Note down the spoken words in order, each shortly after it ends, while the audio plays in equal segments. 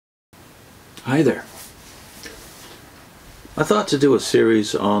Hi there. I thought to do a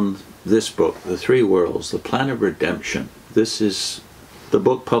series on this book, The Three Worlds, The Plan of Redemption. This is the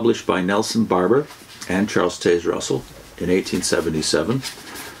book published by Nelson Barbour and Charles Taze Russell in 1877.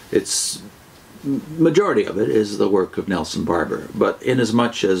 Its majority of it is the work of Nelson Barbour, but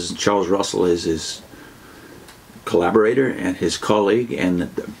inasmuch as Charles Russell is his collaborator and his colleague and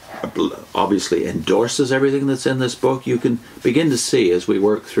obviously endorses everything that's in this book, you can begin to see as we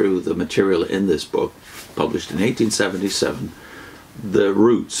work through the material in this book, published in 1877, the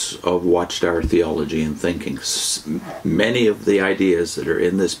roots of Watchtower theology and thinking. Many of the ideas that are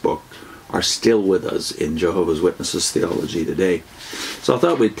in this book are still with us in Jehovah's Witnesses theology today. So I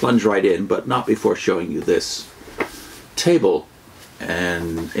thought we'd plunge right in, but not before showing you this table.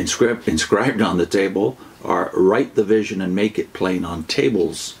 And inscribed on the table are "Write the vision and make it plain on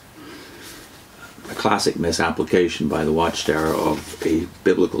tables." A classic misapplication by the Watchtower of a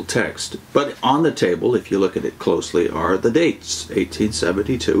biblical text. But on the table, if you look at it closely, are the dates: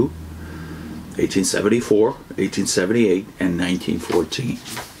 1872, 1874, 1878, and 1914.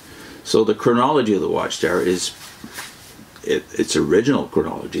 So the chronology of the Watchtower is its original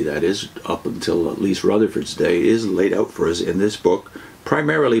chronology, that is, up until at least Rutherford's day, is laid out for us in this book,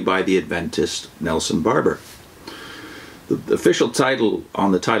 primarily by the Adventist Nelson Barbour. The official title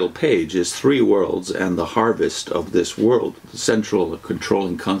on the title page is Three Worlds and the Harvest of This World. The central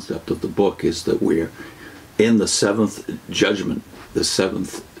controlling concept of the book is that we're in the seventh judgment, the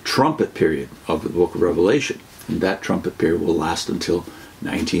seventh trumpet period of the book of Revelation. And that trumpet period will last until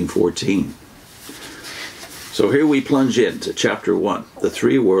 1914. So here we plunge into chapter 1, The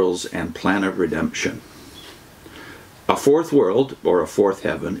Three Worlds and Plan of Redemption. A fourth world, or a fourth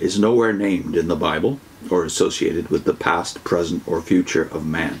heaven, is nowhere named in the Bible or associated with the past, present, or future of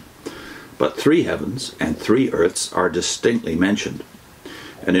man. But three heavens and three earths are distinctly mentioned.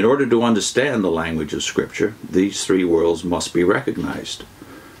 And in order to understand the language of Scripture, these three worlds must be recognized.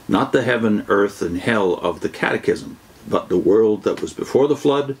 Not the heaven, earth, and hell of the Catechism, but the world that was before the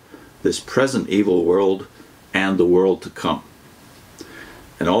flood, this present evil world, and the world to come.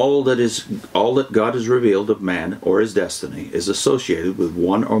 And all that God has revealed of man or his destiny is associated with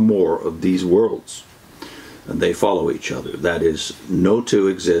one or more of these worlds. And they follow each other. That is, no two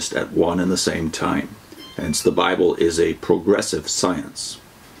exist at one and the same time. Hence the Bible is a progressive science.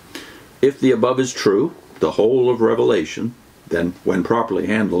 If the above is true, the whole of Revelation, then when properly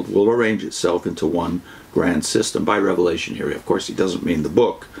handled, will arrange itself into one grand system. By revelation here, of course, he doesn't mean the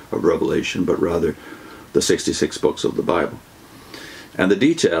book of Revelation, but rather the 66 books of the Bible. And the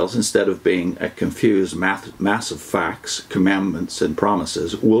details, instead of being a confused mass of facts, commandments, and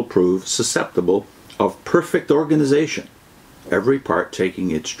promises, will prove susceptible of perfect organization, every part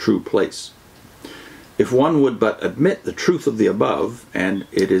taking its true place. If one would but admit the truth of the above, and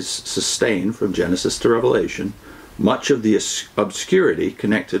it is sustained from Genesis to Revelation, much of the obscurity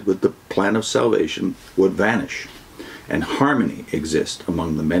connected with the plan of salvation would vanish, and harmony exist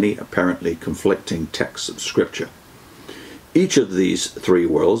among the many apparently conflicting texts of Scripture. Each of these three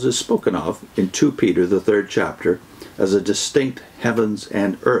worlds is spoken of in 2 Peter, the 3rd chapter, as a distinct heavens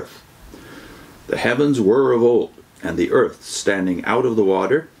and earth. The heavens were of old, and the earth standing out of the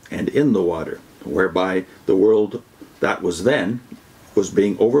water and in the water, whereby the world that was then was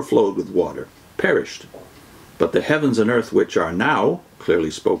being overflowed with water, perished. But the heavens and earth which are now,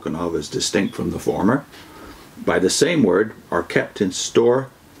 clearly spoken of as distinct from the former, by the same word, are kept in store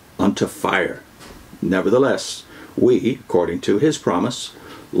unto fire. Nevertheless, we, according to his promise,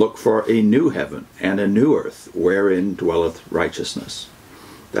 look for a new heaven and a new earth, wherein dwelleth righteousness.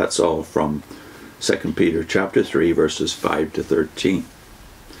 That's all from 2 Peter chapter 3, verses 5 to 13.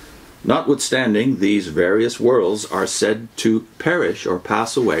 Notwithstanding these various worlds are said to perish or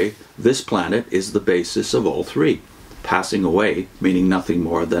pass away, this planet is the basis of all three. Passing away meaning nothing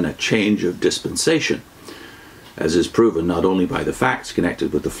more than a change of dispensation, as is proven not only by the facts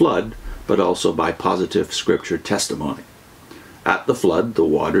connected with the flood, but also by positive Scripture testimony. At the flood, the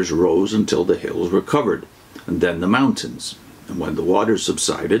waters rose until the hills were covered, and then the mountains. And when the waters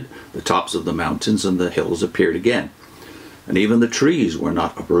subsided, the tops of the mountains and the hills appeared again. And even the trees were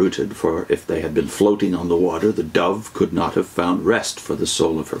not uprooted, for if they had been floating on the water, the dove could not have found rest for the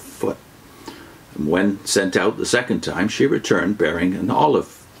sole of her foot. And when sent out the second time, she returned bearing an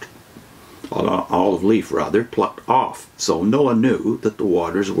olive leaf plucked off. So Noah knew that the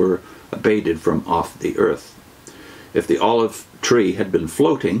waters were abated from off the earth. If the olive tree had been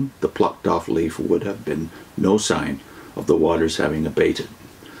floating, the plucked off leaf would have been no sign of the waters having abated.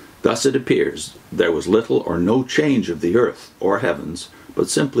 Thus it appears there was little or no change of the earth or heavens, but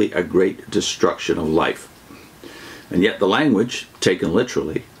simply a great destruction of life. And yet the language, taken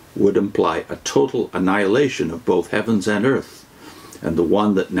literally, would imply a total annihilation of both heavens and earth. And the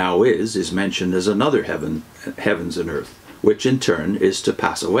one that now is mentioned as another heavens and earth, which in turn is to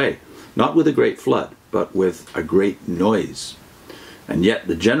pass away, not with a great flood, but with a great noise. And yet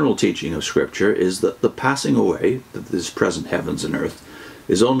the general teaching of Scripture is that the passing away of this present heavens and earth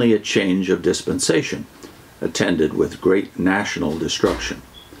is only a change of dispensation, attended with great national destruction.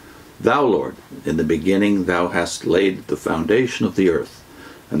 Thou, Lord, in the beginning thou hast laid the foundation of the earth,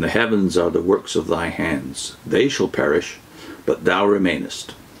 and the heavens are the works of thy hands. They shall perish, but thou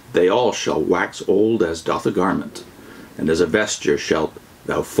remainest. They all shall wax old as doth a garment, and as a vesture shalt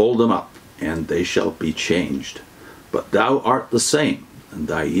thou fold them up, and they shall be changed. But thou art the same, and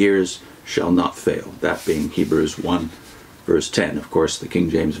thy years shall not fail. That being Hebrews 1, verse 10, of course, the King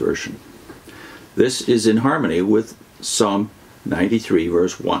James Version. This is in harmony with Psalm 93,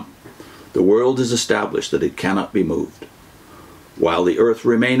 verse 1. The world is established that it cannot be moved. While the earth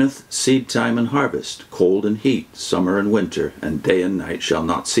remaineth, seed time and harvest, cold and heat, summer and winter, and day and night shall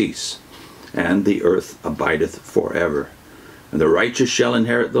not cease. And the earth abideth forever. And the righteous shall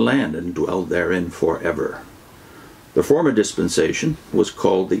inherit the land, and dwell therein forever. The former dispensation was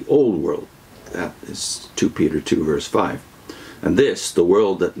called the Old World. That is 2 Peter 2, verse 5. And this, the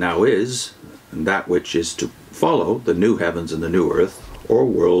world that now is, and that which is to follow, the new heavens and the new earth, or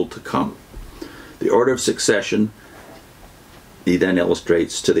world to come. The order of succession he then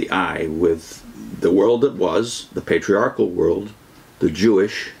illustrates to the eye with the world that was, the patriarchal world, the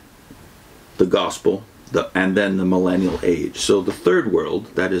Jewish, the gospel, and then the millennial age. So the third world,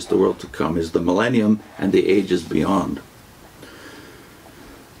 that is the world to come, is the millennium and the ages beyond.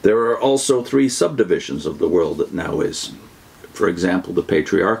 There are also three subdivisions of the world that now is. For example, the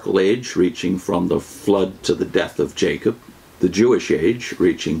patriarchal age, reaching from the flood to the death of Jacob, the Jewish age,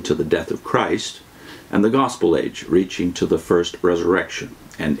 reaching to the death of Christ, and the gospel age, reaching to the first resurrection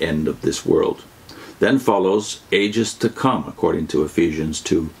and end of this world. Then follows ages to come, according to Ephesians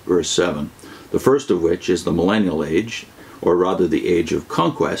 2, verse 7, the first of which is the millennial age, or rather the age of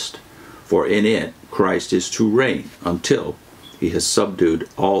conquest, for in it Christ is to reign until he has subdued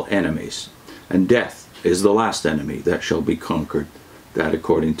all enemies, and death is the last enemy that shall be conquered, that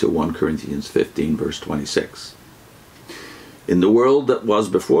according to 1 Corinthians 15, verse 26. In the world that was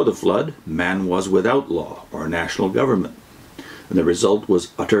before the flood, man was without law or national government, and the result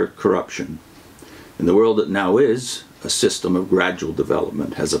was utter corruption. In the world that now is, a system of gradual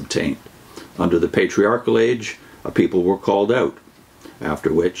development has obtained. Under the patriarchal age, a people were called out,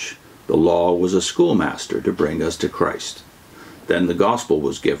 after which the law was a schoolmaster to bring us to Christ. Then the gospel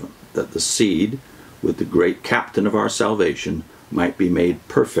was given, that the seed, with the great captain of our salvation, might be made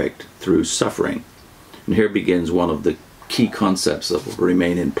perfect through suffering. And here begins one of the key concepts that will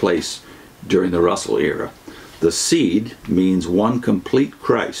remain in place during the Russell era. The seed means one complete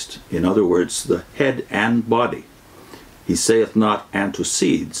Christ, in other words, the head and body. He saith not, and to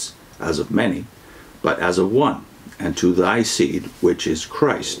seeds, as of many, but as of one, and to thy seed, which is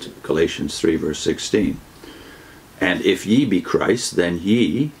Christ, Galatians 3, verse 16. And if ye be Christ, then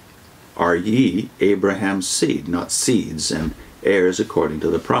are ye Abraham's seed, not seeds, and heirs according to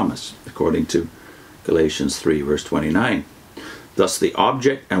the promise, according to Galatians 3, verse 29. Thus the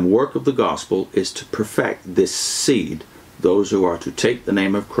object and work of the gospel is to perfect this seed, those who are to take the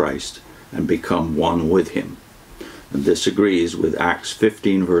name of Christ and become one with him. And this agrees with Acts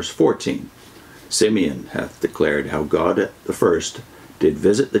 15, verse 14. Simeon hath declared how God at the first did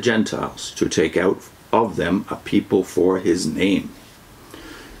visit the Gentiles to take out of them a people for his name.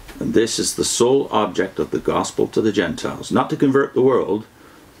 And this is the sole object of the gospel to the Gentiles, not to convert the world.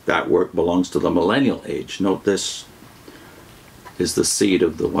 That work belongs to the millennial age. Note this is the seed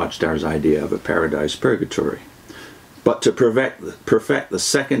of the Watchtower's idea of a paradise purgatory. But to perfect the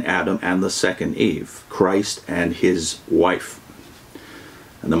second Adam and the second Eve, Christ and his wife.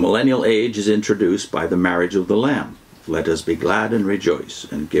 And the millennial age is introduced by the marriage of the Lamb. Let us be glad and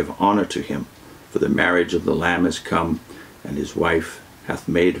rejoice, and give honor to him, for the marriage of the Lamb is come, and his wife hath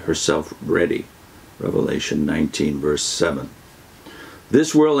made herself ready. Revelation 19, verse 7.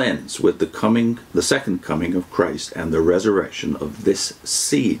 This world ends with the second coming of Christ and the resurrection of this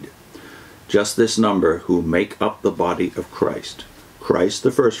seed. Just this number who make up the body of Christ. Christ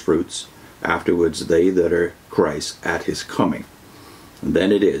the firstfruits, afterwards they that are Christ at his coming. And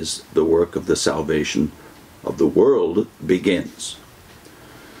then it is the work of the salvation of the world begins.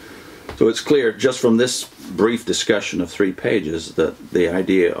 So it's clear just from this brief discussion of 3 pages that the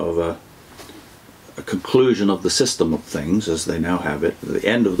idea of a conclusion of the system of things as they now have it, the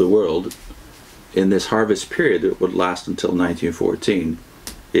end of the world in this harvest period that would last until 1914,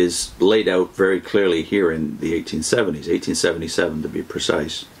 is laid out very clearly here in the 1870s, 1877 to be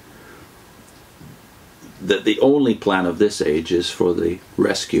precise. that the only plan of this age is for the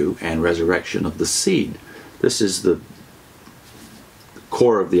rescue and resurrection of the seed. This is the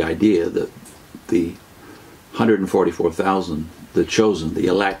core of the idea that the 144,000, the chosen, the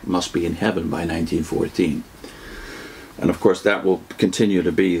elect, must be in heaven by 1914. And of course that will continue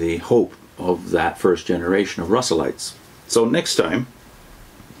to be the hope of that first generation of Russellites. So next time,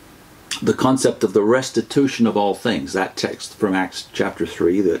 the concept of the restitution of all things, that text from Acts chapter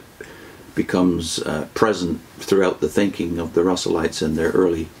 3 that becomes present throughout the thinking of the Russellites in their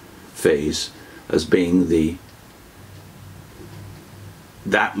early phase as being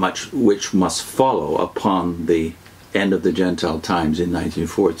that much which must follow upon the end of the Gentile times in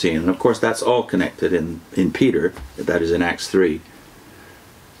 1914. And of course that's all connected in Peter, that is in Acts 3,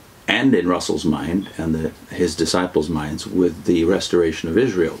 and in Russell's mind and his disciples' minds with the restoration of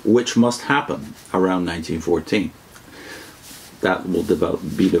Israel, which must happen around 1914. That will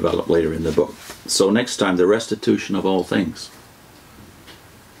be developed later in the book. So next time, the restitution of all things.